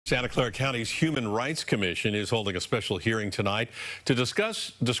Santa Clara County's Human Rights Commission is holding a special hearing tonight to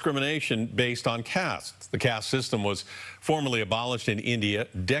discuss discrimination based on caste. The caste system was formally abolished in India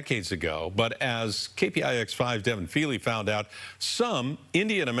decades ago, but as KPIX 5's Devin Fehely found out, some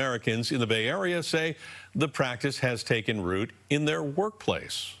Indian Americans in the Bay Area say the practice has taken root in their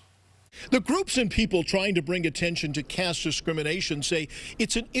workplace. The groups and people trying to bring attention to caste discrimination say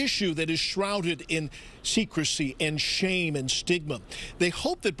it's an issue that is shrouded in secrecy and shame and stigma. They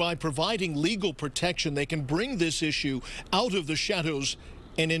hope that by providing legal protection, they can bring this issue out of the shadows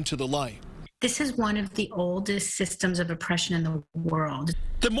and into the light. This is one of the oldest systems of oppression in the world.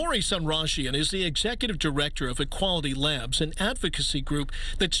 Thorny is the executive director of Equality Labs, an advocacy group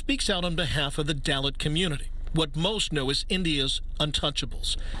that speaks out on behalf of the Dalit community. What most know as India's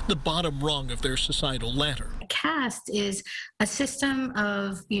untouchables, the bottom rung of their societal ladder. Caste is a system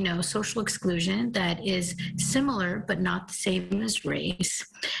of, social exclusion that is similar but not the same as race,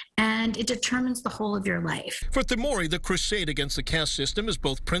 and it determines the whole of your life. For Thorny, the crusade against the caste system is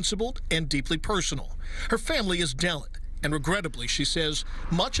both principled and deeply personal. Her family is Dalit, and regrettably, she says,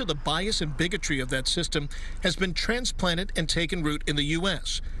 much of the bias and bigotry of that system has been transplanted and taken root in the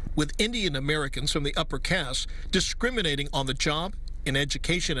U.S., with Indian Americans from the upper caste discriminating on the job, in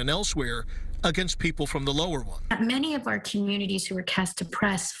education, and elsewhere against people from the lower one. Many of our communities who were caste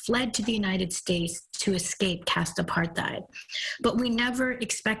oppressed fled to the United States to escape caste apartheid, but we never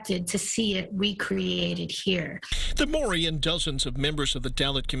expected to see it recreated here. Thorny and dozens of members of the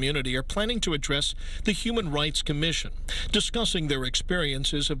Dalit community are planning to address the Human Rights Commission, discussing their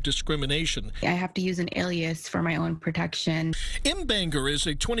experiences of discrimination. I have to use an alias for my own protection. Banger is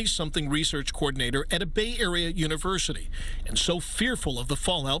a 20-something research coordinator at a Bay Area university, and so fearful of the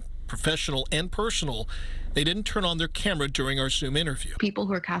fallout, professional and personal, they didn't turn on their camera during our Zoom interview. People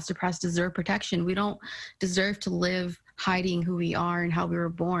who are caste oppressed deserve protection. We don't deserve to live hiding who we are and how we were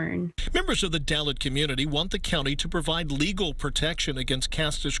born. Members of the Dalit community want the county to provide legal protection against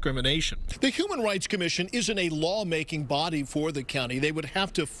caste discrimination. The Human Rights Commission isn't a lawmaking body for the county. They would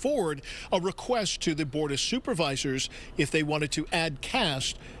have to forward a request to the Board of Supervisors if they wanted to add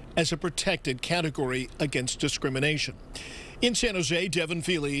caste as a protected category against discrimination. In San Jose, Devin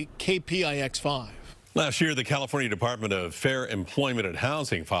Fehely, KPIX 5. Last year, the California Department of Fair Employment and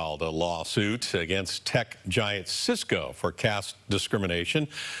Housing filed a lawsuit against tech giant Cisco for caste discrimination.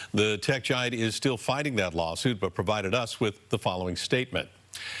 The tech giant is still fighting that lawsuit, but provided us with the following statement.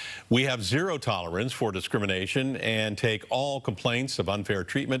 We have zero tolerance for discrimination and take all complaints of unfair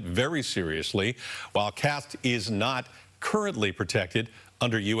treatment very seriously. While caste is not currently protected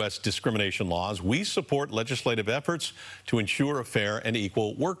under U.S. discrimination laws, we support legislative efforts to ensure a fair and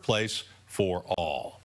equal workplace for all.